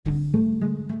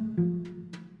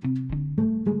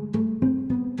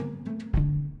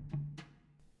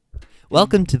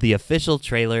Welcome to the official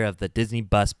trailer of the Disney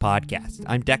Bus podcast.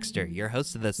 I'm Dexter, your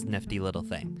host of this nifty little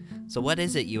thing. So what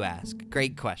is it, you ask?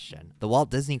 Great question. The Walt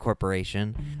Disney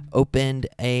Corporation opened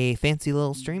a fancy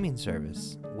little streaming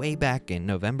service way back in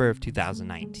November of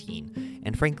 2019.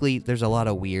 And frankly, there's a lot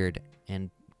of weird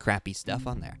and crappy stuff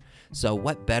on there. So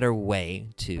what better way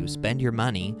to spend your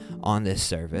money on this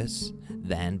service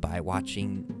than by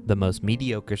watching the most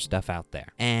mediocre stuff out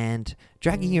there and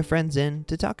dragging your friends in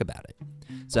to talk about it.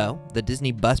 So the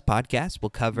Disney Bus podcast will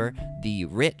cover the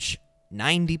rich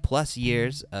 90 plus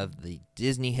years of the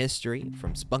Disney history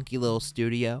from spunky little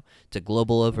studio to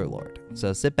global overlord.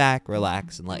 So sit back,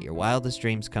 relax, and let your wildest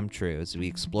dreams come true as we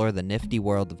explore the nifty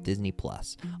world of Disney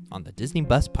Plus on the Disney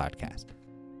Bus podcast.